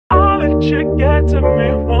let you get to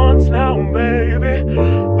me once now, baby,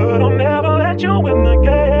 but I'll never let you win the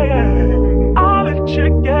game. I'll let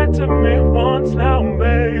you get to me once now,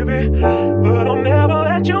 baby, but I'll never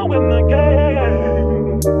let you win the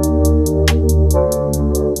game.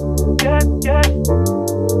 Get, get,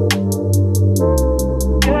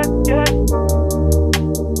 get, get, get,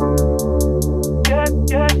 get,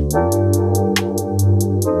 get.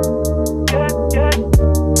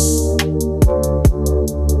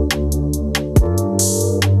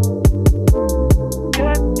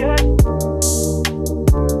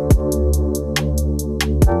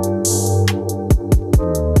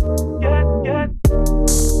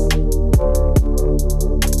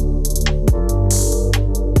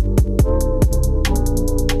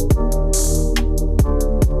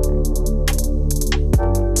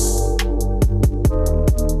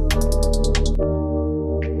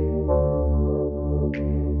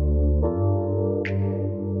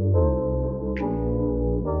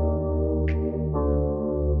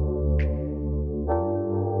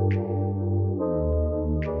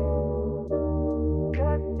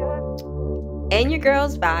 And your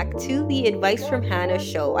girl's back to the Advice from Hannah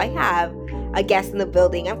show. I have a guest in the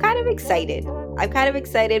building. I'm kind of excited.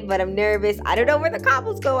 But I'm nervous. I don't know where the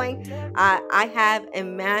cobble's going. I have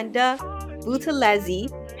Amanda Butalezi,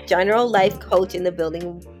 general life coach, in the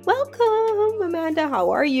building. Welcome, Amanda. How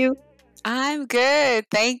are you? I'm good.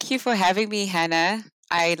 Thank you for having me, Hannah.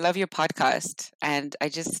 I love your podcast and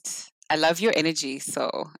I love your energy. So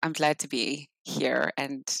I'm glad to be here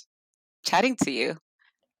and chatting to you.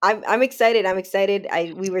 I'm excited.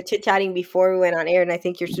 We were chit chatting before we went on air, and I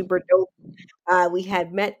think you're super dope. We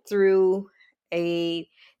had met through a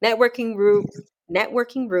networking group,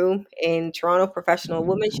 networking room in Toronto. Professional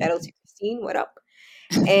Woman. Shout out to Christine. What up?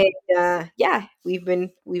 And yeah, we've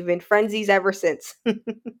been frenzies ever since.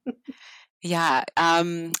 Yeah,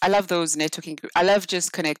 I love those networking group. I love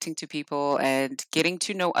just connecting to people and getting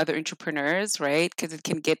to know other entrepreneurs, right? Because it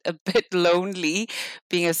can get a bit lonely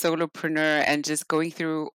being a solopreneur and just going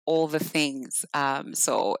through all the things.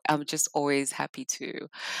 So I'm just always happy to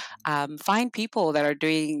find people that are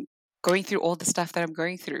going through all the stuff that I'm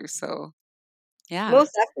going through. So yeah,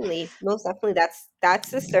 Most definitely. That's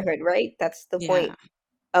sisterhood, right? That's the point yeah.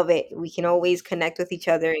 of it. We can always connect with each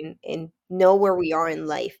other and know where we are in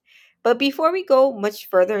life. But before we go much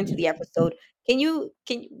further into the episode, can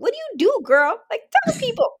what do you do, girl? Like tell the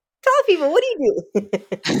people, what do you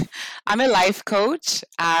do? I'm a life coach.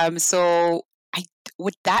 So I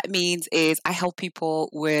what that means is I help people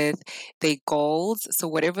with their goals. So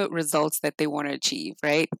whatever results that they want to achieve,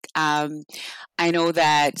 right? Um, I know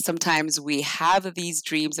that sometimes we have these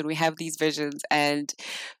dreams and we have these visions, and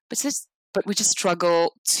but we just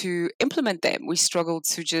struggle to implement them. We struggle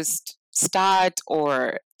to just start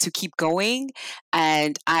or to keep going,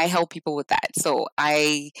 and I help people with that. So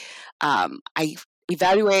I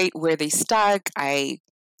evaluate where they stuck. I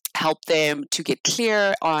help them to get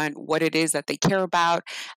clear on what it is that they care about,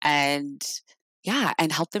 and yeah,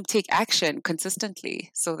 and help them take action consistently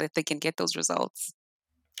so that they can get those results.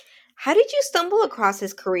 How did you stumble across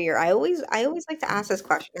his career? I always like to ask this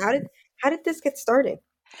question. How did this get started?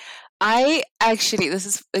 I actually, this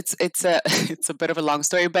is it's a it's a bit of a long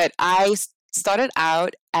story, but started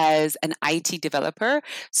out as an IT developer.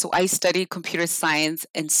 So I studied computer science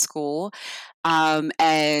in school,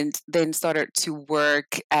 and then started to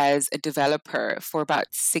work as a developer for about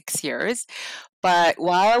 6 years. But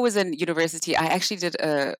while I was in university, I actually did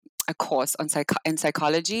a course on in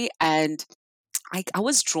psychology, and I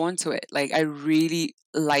was drawn to it. Like I really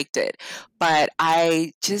liked it, but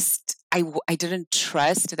I didn't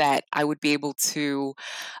trust that I would be able to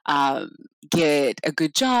um, get a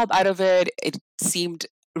good job out of it. It seemed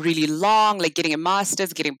really long, like getting a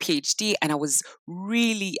master's, getting a PhD, and I was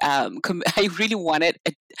really I really wanted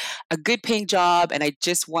a good paying job, and I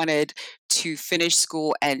just wanted to finish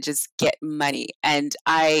school and just get money. And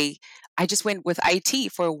I just went with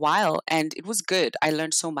IT for a while, and it was good. I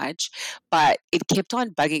learned so much, but it kept on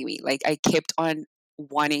bugging me. Like I kept on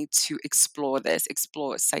wanting to explore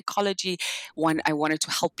psychology. I wanted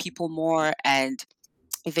to help people more, and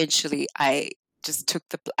eventually I took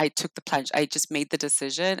the plunge. I just made the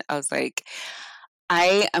decision. I was like,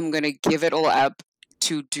 I am going to give it all up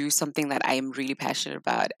to do something that I am really passionate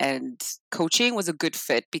about. And coaching was a good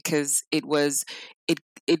fit because it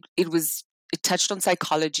it touched on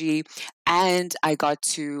psychology, and I got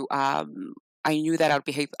to I knew that I'd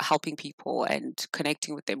be helping people and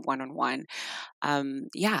connecting with them one on one.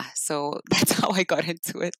 Yeah, so that's how I got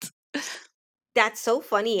into it. That's so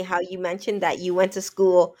funny how you mentioned that you went to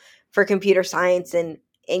school for computer science and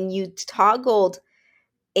you toggled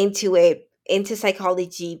into it into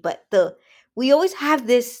psychology, but the we always have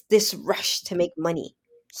this rush to make money.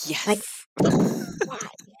 Like, Yes. why?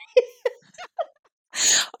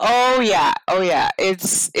 Oh yeah, oh yeah.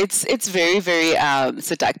 It's very very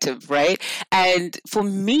seductive, right? And for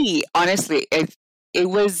me, honestly, it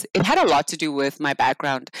had a lot to do with my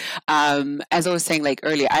background. As I was saying like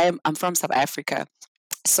earlier, I'm from South Africa,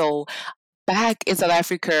 so back in South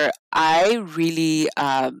Africa, I really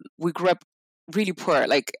we grew up really poor,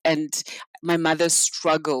 like, and my mother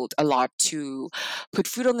struggled a lot to put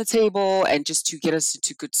food on the table and just to get us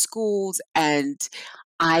into good schools. And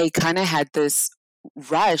I kind of had this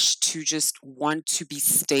rush to just want to be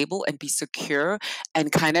stable and be secure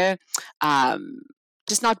and kind of um,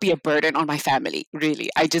 just not be a burden on my family. Really,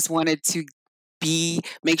 I just wanted to be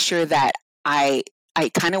make sure that I I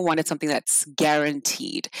kind of wanted something that's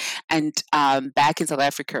guaranteed. And back in South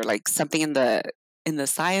Africa, like something in the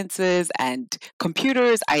sciences and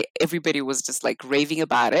computers, I everybody was just like raving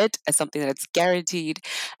about it as something that's guaranteed,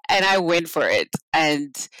 and I went for it.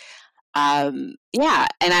 And yeah,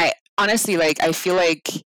 and I honestly like I feel like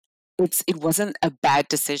it wasn't a bad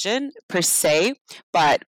decision per se,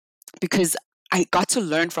 but because I got to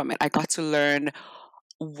learn from it. I got to learn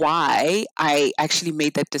why I actually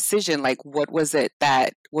made that decision. Like, what was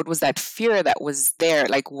that fear that was there?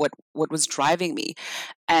 Like, what was driving me?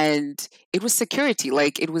 And it was security.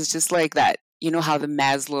 Like, it was just like that. You know how the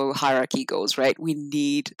Maslow hierarchy goes, right? We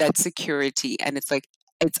need that security, and it's like,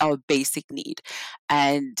 it's our basic need.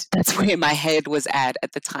 And that's where my head was at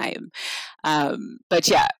the time. But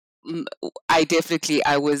yeah, mm,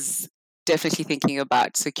 I was definitely thinking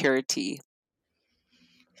about security.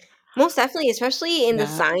 Most definitely, especially in the Yeah.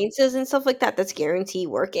 sciences and stuff like that, that's guaranteed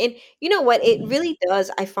work. And you know what? It really does.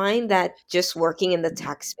 I find that just working in the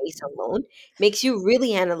tech space alone makes you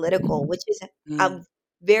really analytical, which is a Mm,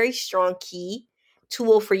 very strong key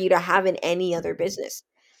tool for you to have in any other business.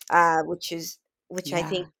 Which I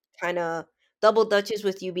think yeah. kind of double dutches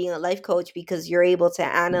with you being a life coach because you're able to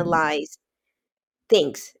analyze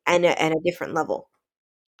things and a different level.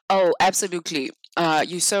 Oh, absolutely.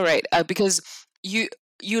 You're so right. Because you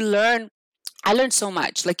you learn. I learned so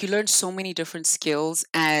much. Like you learn so many different skills,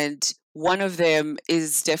 and one of them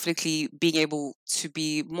is definitely being able to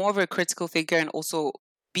be more of a critical thinker and also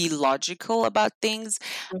be logical about things.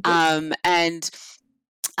 Mhm. And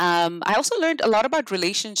I also learned a lot about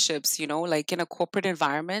relationships, you know, like in a corporate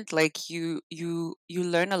environment, like you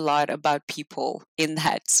learn a lot about people in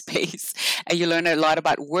that space, and you learn a lot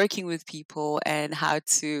about working with people and how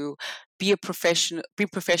to be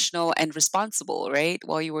professional and responsible, right?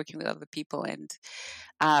 While you're working with other people. And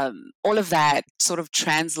all of that sort of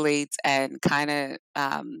translates and kind of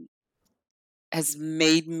has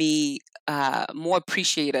made me more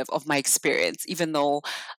appreciative of my experience, even though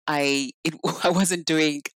I wasn't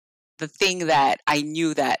doing the thing that I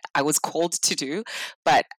knew that I was called to do.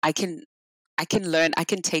 But I can learn, I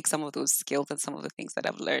can take some of those skills and some of the things that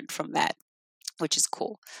I've learned from that, which is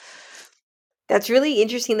cool. That's really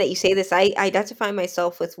interesting that you say this. I identify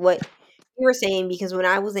myself with what you were saying because when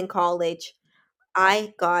I was in college,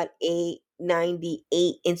 I got a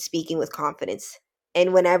 98 in speaking with confidence.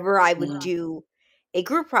 And whenever I would Mm. do a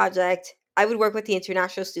group project, I would work with the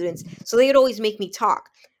international students. So they would always make me talk.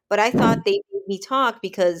 But I thought they made me talk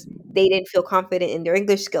because they didn't feel confident in their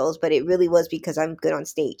English skills, but it really was because I'm good on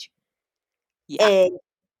stage. Yeah. And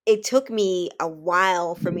it took me a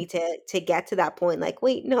while for me to get to that point. Like,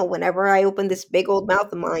 wait, no, whenever I open this big old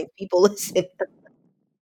mouth of mine, people listen.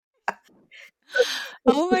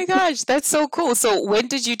 Oh my gosh, that's so cool. So when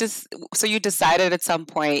did you so you decided at some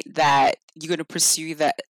point that you're going to pursue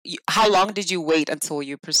that? How long did you wait until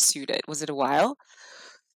you pursued it? Was it a while?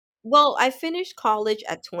 Well, I finished college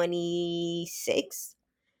at 26.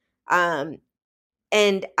 Um,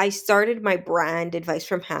 and I started my brand Advice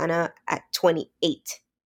from Hannah at 28.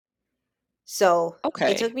 So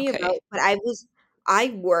it Okay. took me Okay. about, but I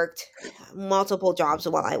worked multiple jobs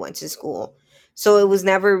while I went to school. So it was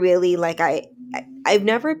never really like I've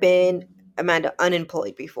never been, Amanda,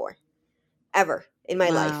 unemployed before, ever in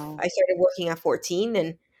my life. Wow. I started working at 14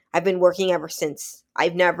 and I've been working ever since.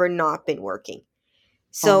 I've never not been working.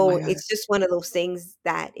 Oh my So God. it's just one of those things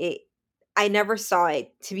that I never saw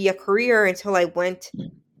it to be a career until I went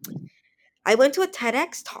to a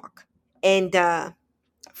TEDx talk. And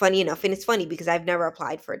funny enough, and it's funny because I've never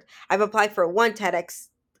applied for it. I've applied for one TEDx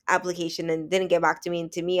application and didn't get back to me.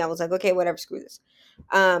 And to me, I was like, okay, whatever, screw this.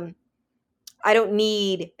 Um, I don't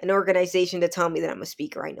need an organization to tell me that I'm a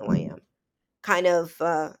speaker. I know I am. Kind of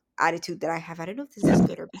attitude that I have. I don't know if this is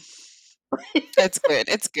good or That's good.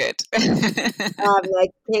 It's good.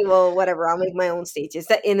 like, okay, well, whatever. I'll make my own stages.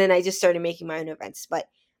 And then I just started making my own events. But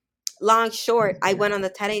long short, I went on the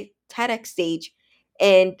TEDx stage,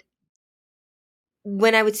 and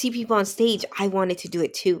when I would see people on stage, I wanted to do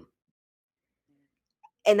it too.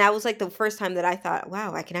 And that was like the first time that I thought,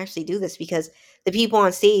 wow, I can actually do this because the people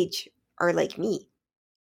on stage are like me.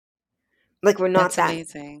 Like we're not That's that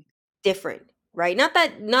amazing. different, right? Not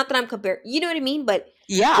that I'm compared, you know what I mean? But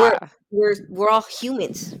we're Yeah. we're all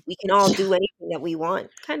humans. We can all Yeah. do anything that we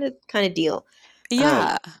want, kind of deal. Um,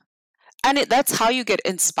 Yeah. And that's how you get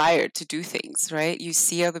inspired to do things, right? You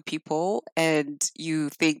see other people and you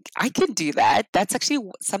think, I can do that. That's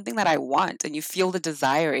actually something that I want. And you feel the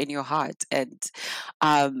desire in your heart. And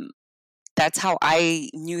um, that's how I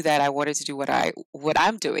knew that I wanted to do what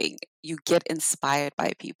I'm doing. You get inspired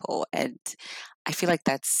by people. And I feel like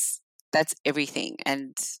that's everything.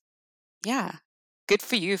 And yeah, good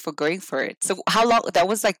for you for going for it. So how long that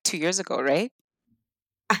was like 2 years ago, right?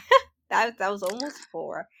 that was almost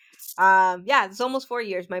four. Yeah, it's almost 4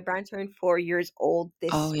 years. My brand turned 4 years old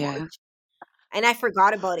Oh this yeah. March. And I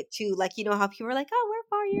forgot about it too. Like, you know how people are like, "Oh, we're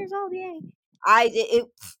 4 years old, yay!"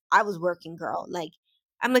 I was working, girl. Like,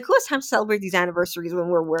 I'm like, who has time to celebrate these anniversaries when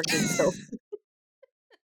we're working still?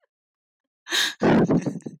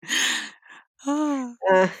 Ah,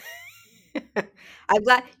 Uh, I'm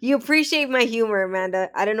glad you appreciate my humor, Amanda.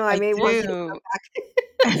 I don't know. I I may want you to do. come back.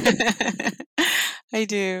 I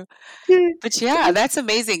do. But yeah, that's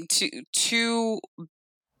amazing to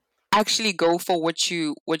actually go for what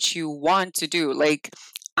you want to do. Like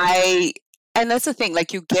I and that's the thing,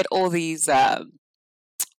 like you get all these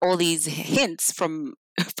hints from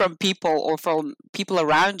from people or from people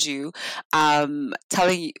around you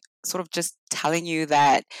telling you sort of just telling you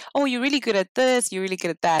that, oh, you're really good at this, you're really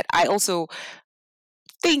good at that. I also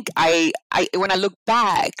think I when I look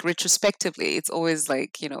back retrospectively, it's always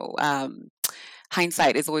like,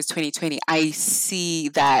 hindsight is always 2020. I see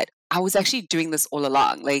that I was actually doing this all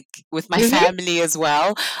along, like with my Mhm. family as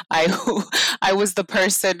well. I I was the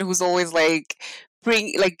person who's always like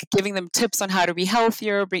giving them tips on how to be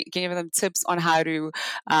healthier, giving them tips on how to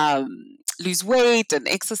lose weight and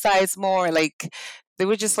exercise more. Like they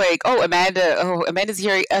were just like, oh, Amanda's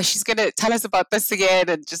here. She's gonna tell us about this again,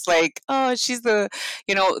 and just like, oh, she's the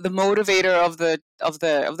motivator of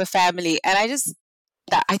the family. And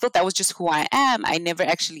I thought that was just who I am. I never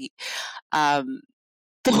actually um,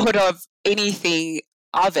 thought of anything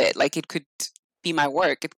of it. Like it could be my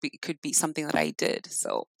work. It could be something that I did.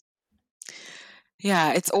 So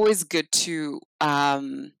yeah, it's always good to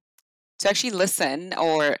actually listen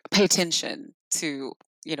or pay attention to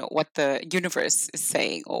what the universe is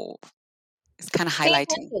saying or is kind of Pay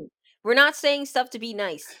highlighting. attention. We're not saying stuff to be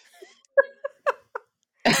nice.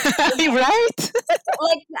 Right?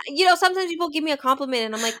 Like, sometimes people give me a compliment,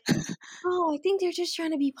 and I'm like, oh, I think they're just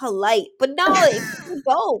trying to be polite. But no, you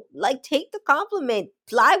don't. Like, take the compliment,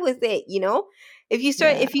 fly with it, you know?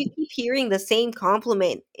 Yeah. If you keep hearing the same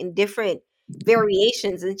compliment in different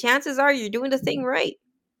variations, then chances are you're doing the thing right.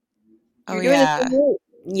 Oh You're doing the yeah. thing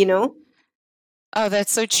right, you know? Oh,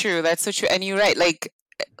 that's so true. That's so true. And you're right. Like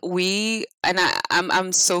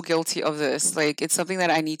I'm so guilty of this. Like it's something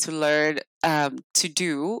that I need to learn to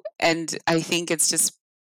do. And I think it's just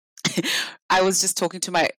I was just talking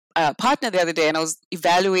to my partner the other day, and I was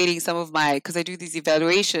evaluating some of my because I do these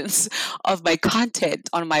evaluations of my content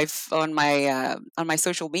on my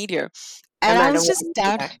social media, and I Amanda, was why just do you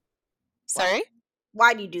do down. that? Why? Sorry.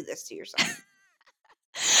 Why do you do this to yourself?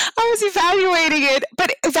 I was evaluating it,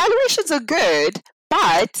 but evaluations are good.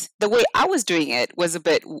 But the way I was doing it was a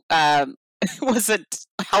bit wasn't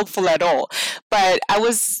helpful at all. But I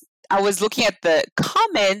was looking at the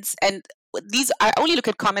comments, and these I only look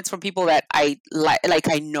at comments from people that I like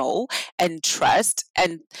I know and trust,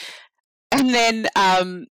 and then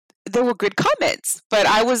there were good comments, but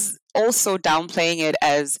I was also downplaying it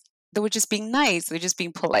as they were just being nice, they're just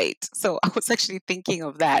being polite. So I was actually thinking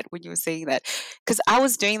of that when you were saying that, because I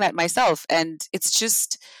was doing that myself, and it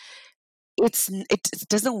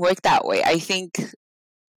doesn't work that way. I think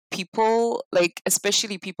people, like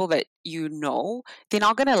especially people that they're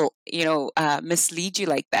not gonna mislead you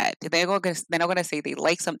like that. They're not gonna say they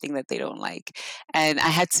like something that they don't like. And I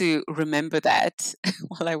had to remember that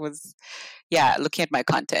while I was, yeah, looking at my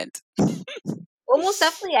content. Almost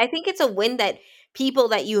definitely. I think it's a win that people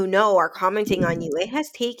that you know are commenting on you. It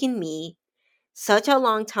has taken me such a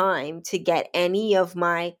long time to get any of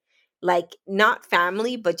my, like, not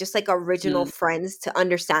family, but just like original Mm. friends to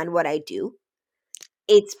understand what I do.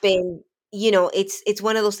 It's been, it's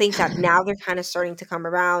one of those things that now they're kind of starting to come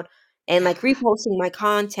around and Yeah. like reposting my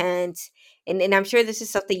content. And I'm sure this is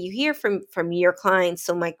something you hear from your clients.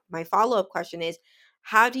 So my follow-up question is,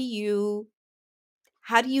 how do you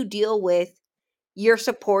how do you deal with your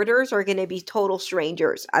supporters are going to be total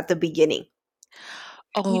strangers at the beginning.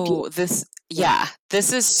 You do. Oh, yeah,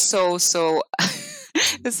 this is so,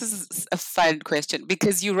 this is a fun question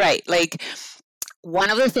because you're right. Like, one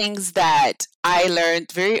of the things that I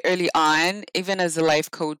learned very early on, even as a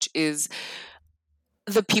life coach, is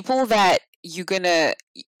the people that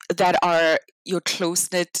are your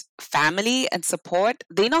close knit family and support,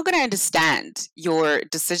 they're not gonna understand your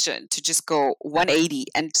decision to just go 180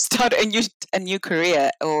 and start a new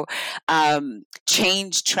career or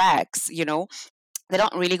change tracks. They're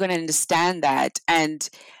not really gonna understand that, and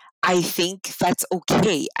I think that's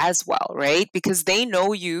okay as well, right? Because they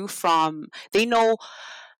know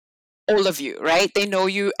all of you, right? They know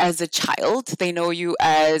you as a child. They know you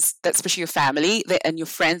as that, especially your family and your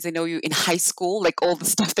friends. They know you in high school, like all the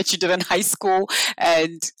stuff that you did in high school,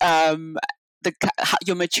 and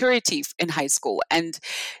your maturity in high school, and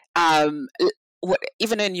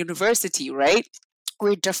even in university, right?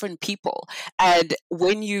 We're different people, and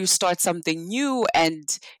when you start something new and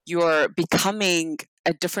you're becoming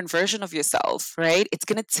a different version of yourself, right? It's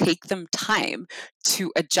going to take them time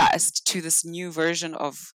to adjust to this new version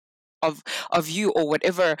of of you, or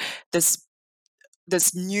whatever this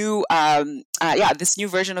this new this new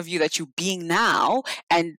version of you that you're being now,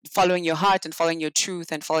 and following your heart and following your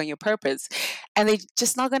truth and following your purpose, and they're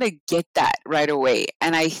just not going to get that right away.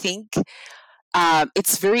 And I think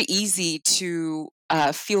it's very easy to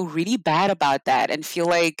feel really bad about that and feel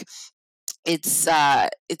like it's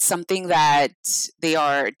something that they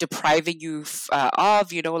are depriving you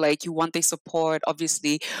of, like you want their support,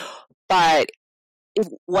 obviously. But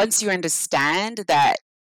once you understand that,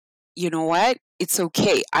 you know what, it's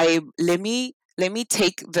okay, let me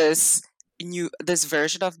take this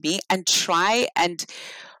version of me and try and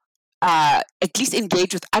at least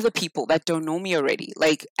engage with other people that don't know me already.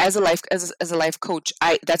 Like, as a life coach,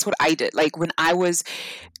 that's what I did. Like, when I was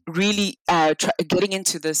really getting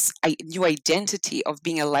into this new identity of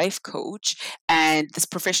being a life coach, and this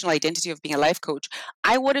professional identity of being a life coach,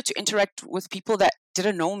 I wanted to interact with people that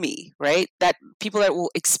didn't know me, right? That people that will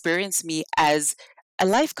experience me as a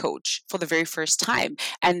life coach for the very first time,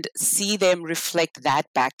 and see them reflect that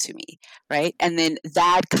back to me, right? And then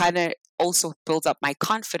that kind of also builds up my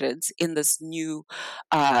confidence in this new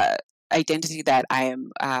uh, identity that I'm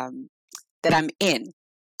in.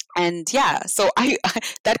 And yeah, so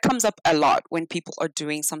that comes up a lot when people are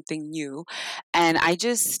doing something new, and I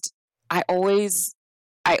always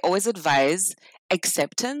advise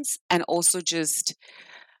acceptance, and also just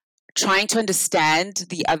trying to understand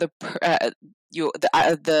the other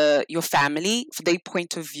your family, for their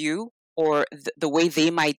point of view, or the way they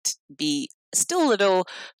might be still a little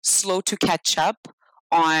slow to catch up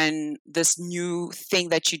on this new thing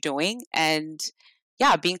that you're doing. And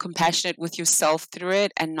yeah, being compassionate with yourself through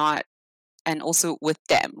it, and not and also with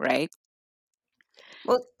them, right?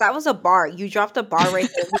 Well, that was a bar. You dropped a bar right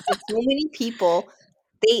there because so many people,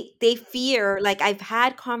 they fear, like, I've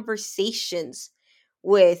had conversations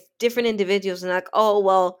with different individuals and like, "Oh,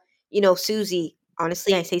 well, Susie."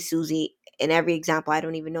 Honestly, I say Susie in every example. I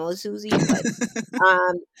don't even know a Susie, but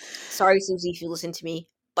um sorry Susie if you listen to me.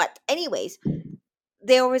 But anyways,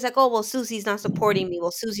 they're always like, "Oh, well, Susie's not supporting me.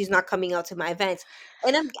 Well, Susie's not coming out to my events."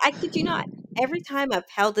 And I kid you not, every time I've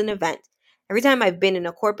held an event, every time I've been in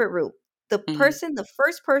a corporate room, Mhm. the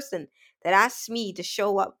first person that asks me to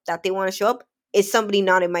show up, that they want to show up, is somebody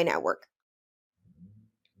not in my network.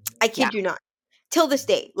 I Yeah. kid you not. Till this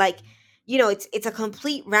day, like, it's a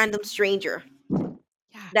complete random stranger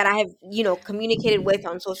Yeah. that I have, communicated with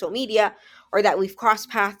on social media, or that we've crossed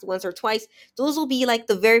paths once or twice. Those will be like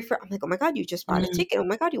the very first. I'm like, "Oh my God, you just bought a Mm, ticket. Oh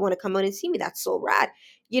my God, you want to come out and see me? That's so rad."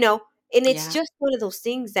 You know, and it's yeah. just one of those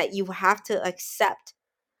things that you have to accept.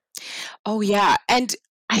 Oh, yeah. And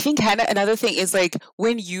I think, Hannah, another thing is, like,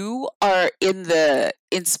 when you are in the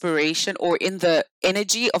inspiration or in the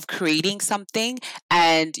energy of creating something,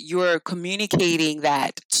 and you're communicating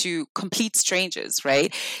that to complete strangers,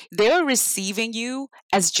 right? They're receiving you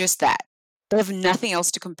as just that. They have nothing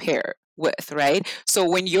else to compare with, right? So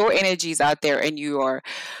when your energy is out there and you are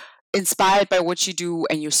inspired by what you do,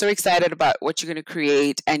 and you're so excited about what you're going to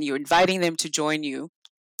create, and you're inviting them to join you,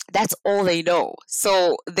 that's all they know.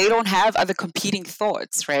 So they don't have other competing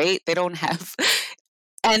thoughts, right? They don't have,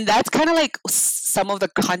 and that's kind of like some of the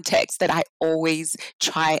context that I always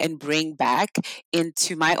try and bring back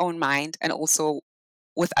into my own mind, and also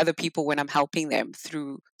with other people when I'm helping them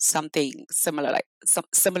through something similar, like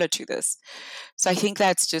similar to this. So I think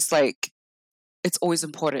that's just like, it's always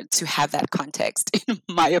important to have that context, in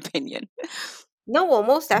my opinion. No, well,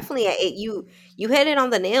 most definitely, you hit it on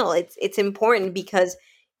the nail. It's important because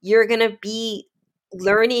you're gonna be.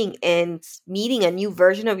 learning and meeting a new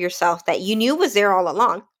version of yourself that you knew was there all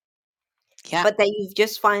along, Yeah. but that you've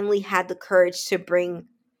just finally had the courage to bring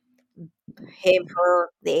him, her,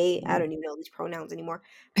 they. I don't even know these pronouns anymore.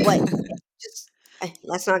 But just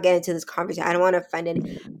let's not get into this conversation. I don't want to offend any.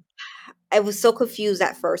 I was so confused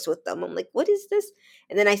at first with them. I'm like, what is this?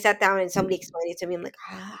 And then I sat down and somebody explained it to me. I'm like,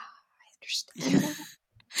 I understand now.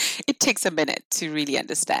 It takes a minute to really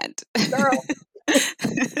understand. Girl,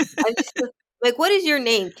 I just like, what is your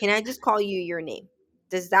name? Can I just call you your name?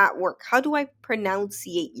 Does that work? How do I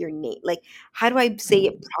pronunciate your name? Like, how do I say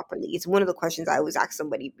it properly? It's one of the questions I always ask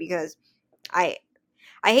somebody because I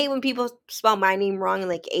I hate when people spell my name wrong,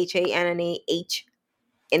 like Hanah,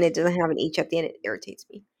 and it doesn't have an H at the end. It irritates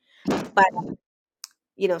me. But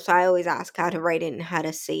so I always ask how to write it and how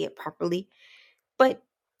to say it properly. But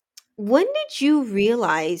when did you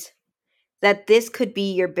realize that this could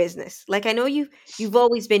be your business? Like I know you've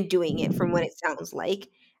always been doing it from what it sounds like.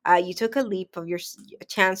 You took a leap of a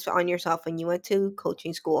chance on yourself when you went to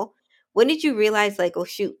coaching school. When did you realize like, oh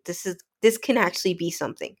shoot, this can actually be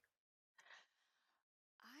something?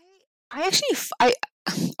 I actually, I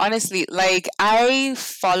honestly, like, I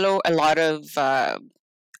follow a lot of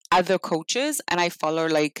other coaches, and I follow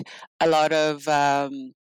like a lot of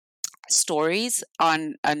stories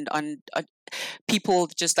on people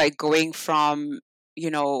just like going from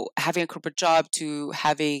having a corporate job to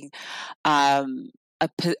having um a,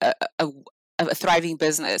 p- a thriving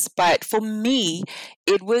business. But for me,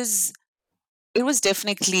 it was it was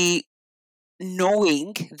definitely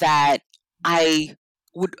knowing that I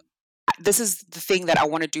would this is the thing that I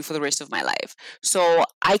want to do for the rest of my life. So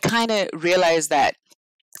I kind of realized that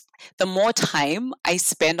the more time I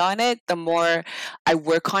spend on it, the more I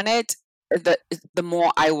work on it, the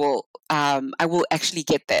more I will actually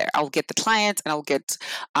get there. I'll get the clients, and I'll get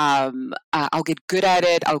good at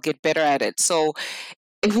it. I'll get better at it. So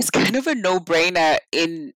it was kind of a no brainer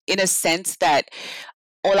in a sense that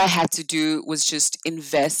all I had to do was just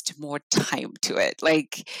invest more time to it.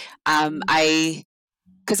 Like I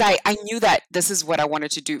because I knew that this is what I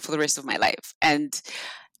wanted to do for the rest of my life. And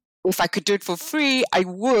if I could do it for free, I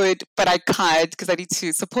would, but I can't because I need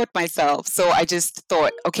to support myself. So I just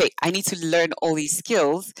thought, okay, I need to learn all these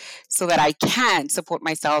skills so that I can support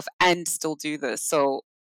myself and still do this. So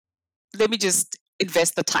let me just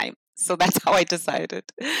invest the time. So that's how I decided.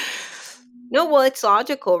 No, well, it's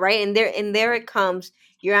logical, right? And there it comes,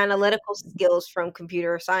 your analytical skills from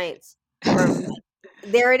computer science. From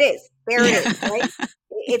there it is. There it is, Yeah. right?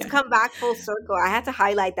 It's Yeah. come back full circle. I had to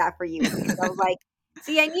highlight that for you because I was like,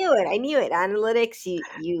 see, I knew it. I knew it. Analytics,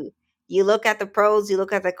 you look at the pros, you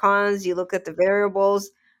look at the cons, you look at the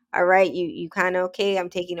variables. All right, you kind of okay, I'm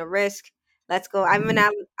taking a risk. Let's go. I'm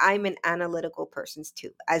an analytical person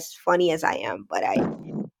too. As funny as I am, but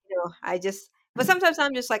I just but sometimes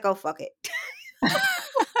I'm just like, oh fuck it.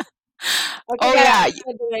 Okay, Oh yeah, yeah. I'm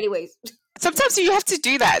gonna do it anyways. Sometimes you have to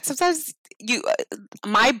do that. Sometimes you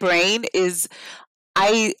my brain is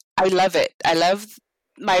I love it. I love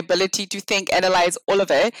my ability to think, analyze all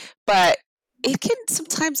of it, but it can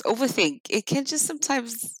sometimes overthink. It can just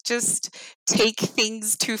sometimes just take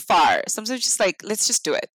things too far. Sometimes just like, let's just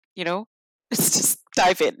do it, you know? Let's just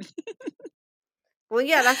dive in. Well,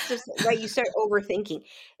 yeah, that's just right. You start overthinking.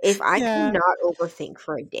 If I could Yeah. not overthink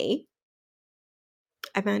for a day,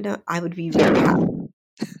 Amanda, I would be very happy.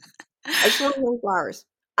 I just want 24 hours.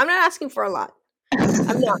 I'm not asking for a lot.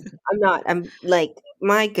 I'm not. I'm not. I'm like,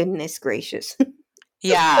 my goodness gracious.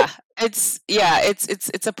 Yeah. It's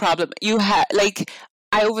a problem. You have like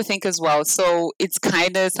I overthink as well. So it's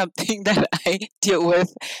kind of something that I deal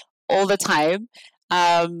with all the time.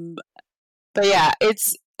 Um but yeah,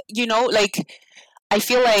 it's like I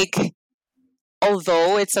feel like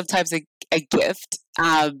although it's sometimes a gift,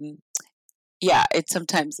 yeah,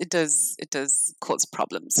 it does cause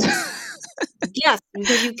problems. Yes,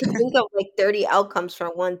 because you can think of like 30 outcomes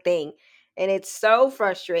from one thing, and it's so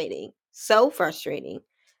frustrating. So frustrating.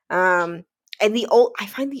 Um, and I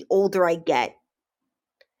find the older I get,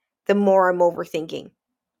 the more I'm overthinking.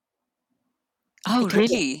 I Oh, don't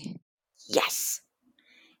know. really? Yes.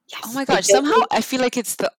 Oh Yes. my I gosh, don't somehow know. I feel like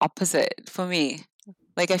it's the opposite for me.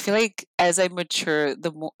 Like I feel like as I mature,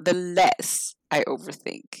 the less I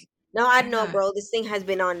overthink. No, I I don't don't know, know. bro. This thing has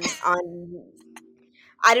been on.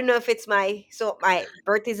 I don't know if it's my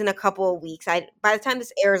birthday's in a couple of weeks. I By the time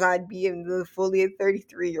this airs, I'd be fully a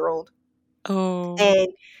 33-year-old, Oh.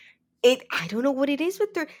 and I don't know what it is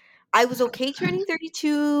with I was okay turning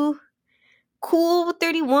 32, cool with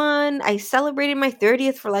 31. I celebrated my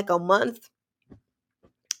 30th for like a month,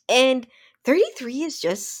 and 33 is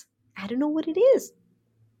just, I don't know what it is.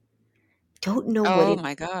 don't know what Oh it.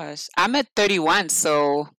 my gosh. I'm at 31,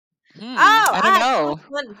 so Oh, I don't I had so know.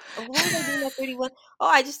 much fun. What was I doing at 31? Oh,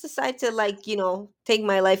 I just decided to like, take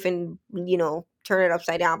my life and, turn it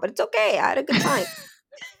upside down. But it's okay. I had a good time.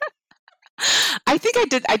 I think I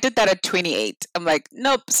did that at 28. I'm like,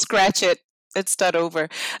 nope, scratch it. Let's start over.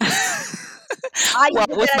 You Well,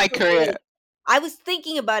 did with that my at career. 28. I was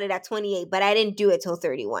thinking about it at 28, but I didn't do it till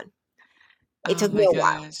 31. It Oh took me my a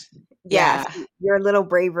while. gosh. Yes, Yeah. you're a little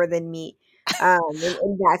braver than me,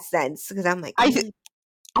 in that sense, because I'm like, I th- only.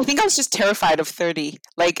 I think I was just terrified of 30.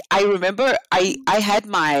 Like I remember I had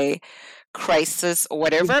my crisis or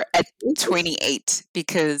whatever at 28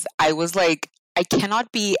 because I was like I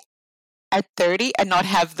cannot be at 30 and not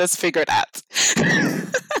have this figured out.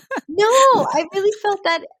 No, I really felt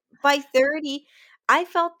that by 30. I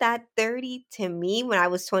felt that 30 to me when I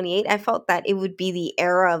was 28, I felt that it would be the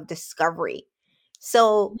era of discovery.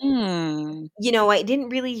 So, Hmm. it didn't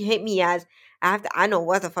really hit me as I know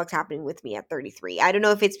what the fuck's happening with me at 33. I don't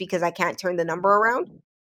know if it's because I can't turn the number around.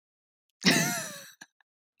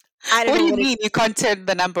 I don't What do know you what it mean you can't turn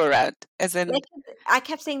the number around? As in, like. I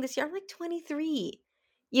kept saying this year, I'm like 23.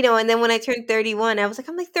 And then when I turned 31, I was like,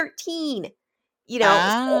 I'm like 13.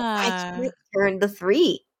 So I ah, can't turn the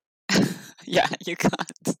 3. yeah, you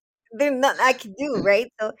can't. There's nothing I can do,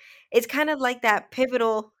 right? So it's kind of like that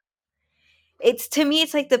pivotal. It's to me,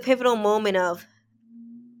 it's like the pivotal moment of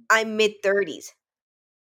I'm mid 30s.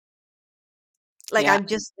 Like Yeah. I'm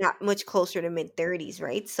just not much closer to mid 30s,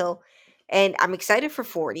 right? So, and I'm excited for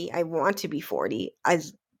 40. I want to be 40.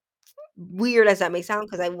 As weird as that may sound,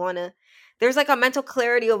 because I want to. There's like a mental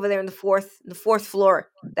clarity over there in the fourth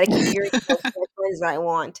floor that I keep hearing from my friends that I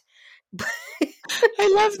want.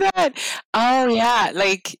 I love that. Oh yeah,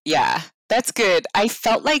 like yeah, that's good. I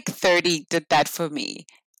felt like 30 did that for me.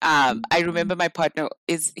 I remember my partner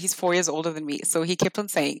he's 4 years older than me, so he kept on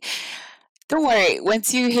saying, "Don't worry,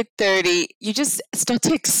 once you hit 30, you just start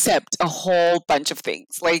to accept a whole bunch of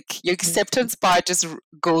things. Like your acceptance bar just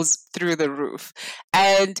goes through the roof."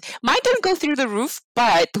 And mine didn't go through the roof,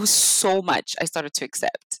 but there was so much I started to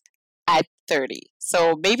accept at 30.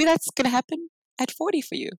 So maybe that's gonna happen at 40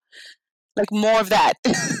 for you. Like more of that.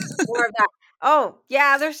 More of that. Oh,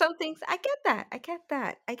 yeah, there's some things I get that. I get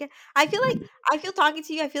that. I feel talking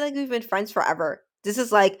to you, I feel like we've been friends forever. This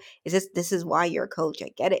is like, this is why you're a coach. I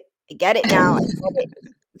get it. I get it now. I get it.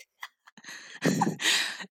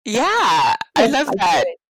 Yeah, I Yes, love I that. get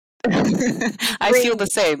it. You I feel bring the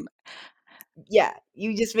same. Yeah,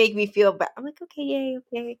 you just make me feel bad. I'm like, okay, yay,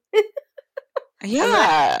 okay. Amanda,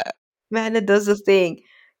 Yeah. Amanda does this thing.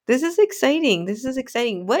 This is exciting. This is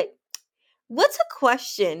exciting. What's a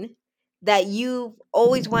question that you've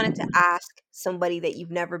always wanted to ask somebody that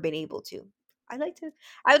you've never been able to? I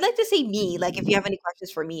would like to say me, like if you have any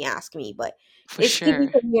questions for me, ask me, but For it could be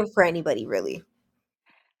sure. for me and for anybody really.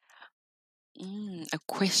 A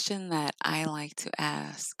question that I like to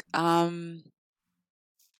ask.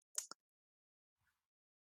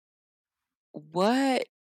 What?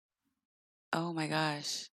 Oh my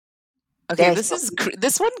gosh. Okay, There's so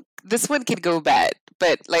this one could go bad,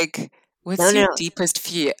 but like, no, what's no, your no. deepest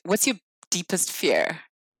fear? What's your deepest fear?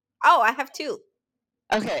 Oh, I have two.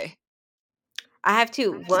 Okay. I have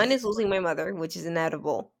two. One is losing my mother, which is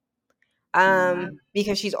inevitable. Mm,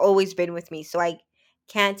 Because she's always been with me. So I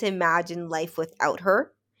can't imagine life without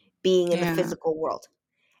her being in the yeah. physical world.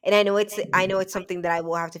 And I know it's something that I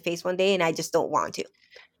will have to face one day and I just don't want to.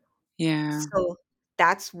 Yeah. So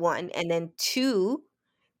that's one. And then two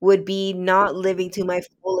would be not living to my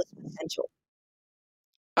fullest potential.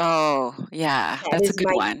 Oh, yeah. That That's a is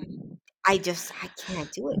good my one. I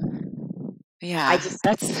can't do it. I Yeah, just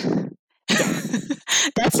that's Yeah.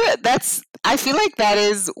 that's I feel like that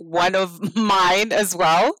is one of mine as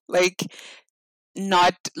well. Like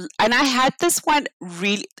not and I had this one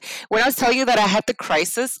really when I was telling you that I had the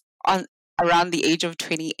crisis on around the age of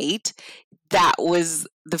 28, that was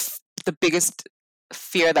the biggest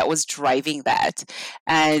fear that was driving that.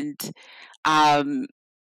 And um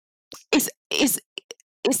is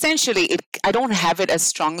essentially it I don't have it as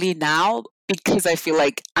strongly now because I feel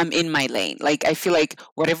like I'm in my lane. Like I feel like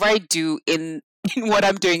whatever I do in in what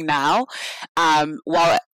I'm doing now,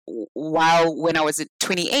 while when I was at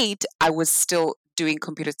 28, I was still doing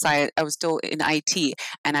computer science. I was still in IT,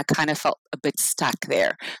 and I kind of felt a bit stuck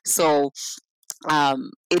there. So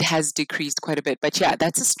it has decreased quite a bit. But yeah,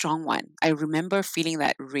 that's a strong one. I remember feeling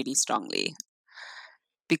that really strongly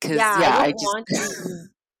Yeah, because I yeah, don't I just want to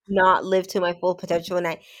not live to my full potential and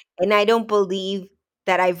I don't believe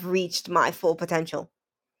that I've reached my full potential.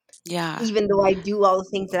 yeah. Even though I do all the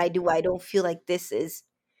things that I do, I don't feel like this is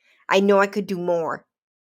I know I could do more.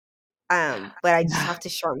 But I just Yeah. have to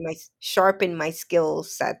sharpen my skill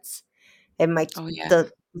sets and my Oh yeah.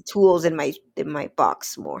 the tools in my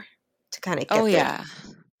box more to kind of Oh get there. yeah.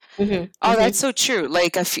 Oh, Hmm. that's so true.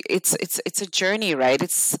 Like it's a journey, right?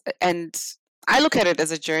 And I look at it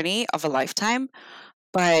as a journey of a lifetime.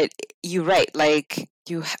 But you're right. Like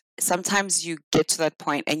sometimes you get to that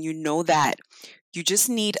point and you know that you just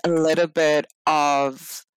need a little bit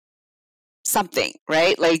of something,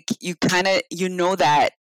 right? Like you know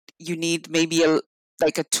that you need maybe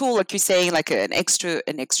like a tool, like you're saying, like an extra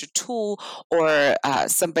tool, or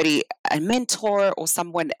somebody, a mentor, or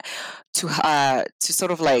someone to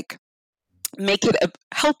sort of like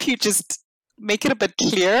help you just make it a bit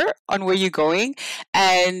clear on where you're going.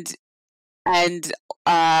 And and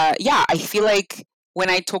yeah, I feel like when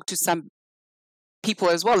I talk to some people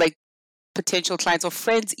as well, like potential clients or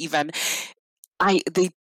friends even, I they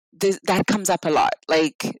that comes up a lot,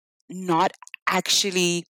 like not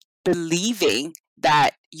actually believing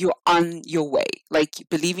that you're on your way, like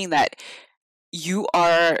believing that you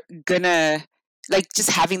are gonna, like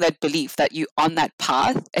just having that belief that you're on that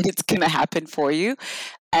path and it's gonna happen for you.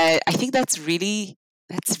 I think that's really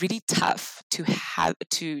tough to have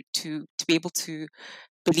to be able to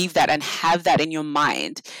believe that and have that in your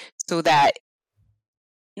mind, so that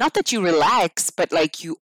not that you relax, but like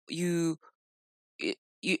you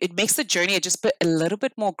it makes the journey just a little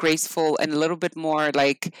bit more graceful and a little bit more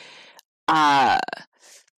like, uh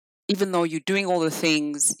even though you're doing all the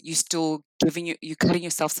things, you still you cutting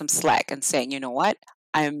yourself some slack and saying, you know what,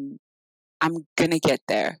 i'm I'm gonna get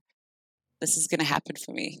there, this is gonna happen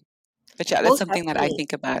for me. But yeah, that's Most something that I definitely.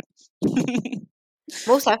 think about.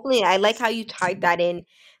 Most definitely. I like how you tied that in.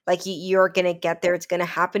 Like you're gonna get there, it's gonna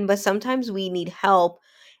happen. But sometimes we need help.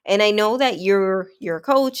 And I know that you're a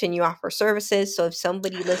coach and you offer services. So if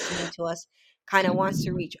somebody listening to us kind of wants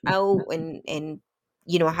to reach out and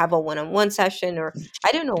have a one-on-one session, or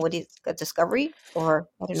I don't know what is a discovery, or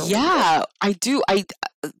I don't know what you do. Yeah, I do.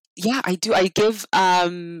 Yeah, I do. I give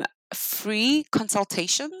free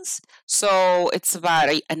consultations. So it's about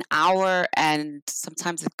an hour, and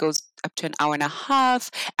sometimes it goes up to an hour and a half,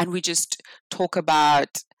 and we just talk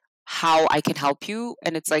about how I can help you,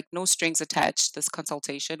 and it's like no strings attached, this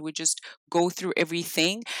consultation. We just go through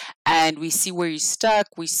everything and we see where you're stuck.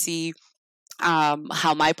 We see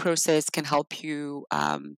how my process can help you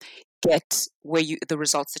get the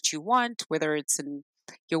results that you want, whether it's in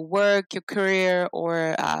your work, your career,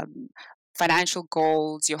 or financial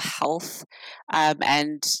goals, your health,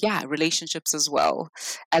 and yeah, relationships as well.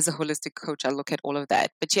 As a holistic coach, I look at all of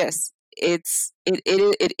that. But yes, it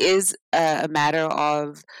is a matter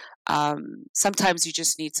of, sometimes you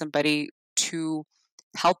just need somebody to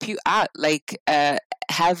help you out, like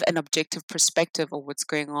have an objective perspective of what's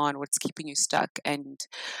going on, what's keeping you stuck, and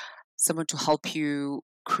someone to help you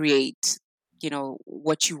create,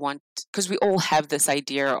 what you want. Because we all have this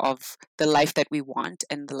idea of the life that we want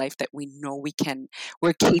and the life that we know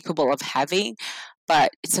we're capable of having,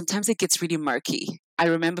 but sometimes it gets really murky. I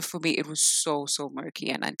remember for me, it was so, so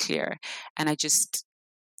murky and unclear. And I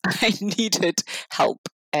needed help.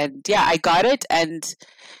 And yeah, I got it. And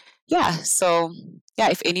yeah, so yeah,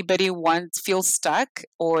 if anybody feels stuck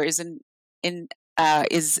or in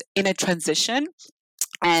is in a transition,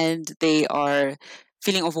 and they are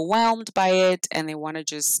feeling overwhelmed by it, and they want to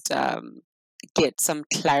just get some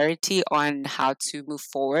clarity on how to move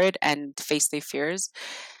forward and face their fears,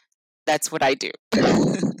 that's what I do.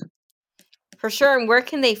 For sure. And where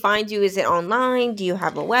can they find you? Is it online? Do you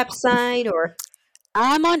have a website or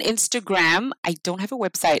I'm on Instagram. I don't have a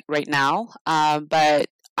website right now, but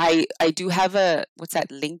I do have a, what's that,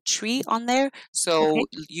 link tree on there. okay? So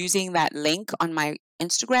using that link on my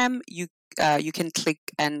Instagram, you can click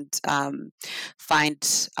and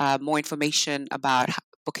find more information about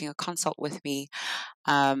booking a consult with me.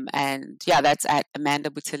 And yeah, that's at Amanda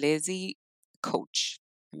Buthelezi Coach.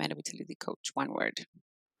 Amanda Buthelezi Coach, one word.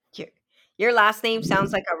 Your, your last name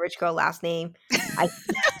sounds like a rich girl last name. I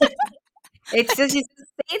It's just you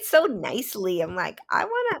say it so nicely. I'm like, I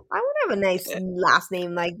wanna have a nice last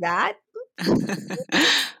name like that.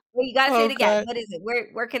 Well, you gotta say Oh it again. God. What is it?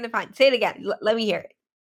 Where can they find? Say it again. Let me hear it.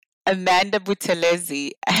 Amanda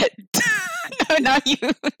Buthelezi at no, now you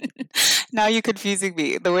now you're confusing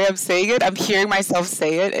me. The way I'm saying it, I'm hearing myself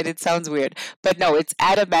say it and it sounds weird. But no, it's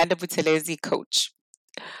at Amanda Buthelezi Coach.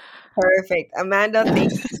 Perfect. Amanda,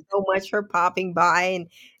 thank you so much for popping by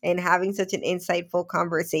and having such an insightful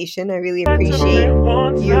conversation. I really Get to me appreciate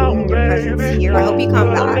once you now, and your presence baby. here. I hope you come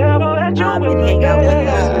But I'll back never let you and win the hang out with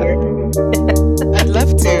us here. game. I'd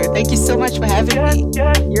love too. Thank you so much for having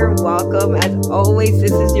me. You're welcome. As always,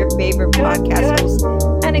 this is your favorite podcast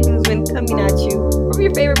host, Hannah Guzman, coming at you from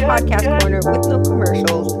your favorite podcast corner with no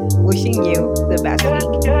commercials, wishing you the best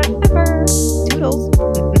week ever. Toodles.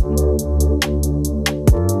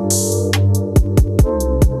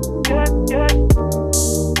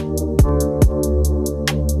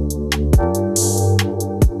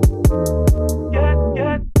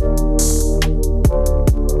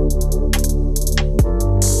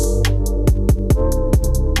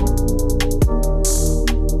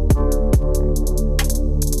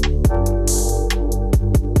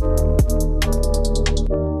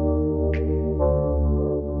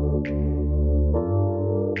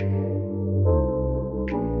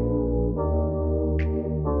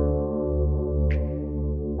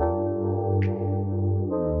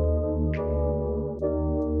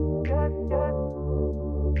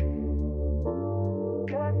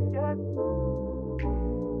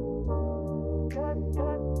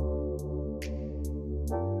 Good.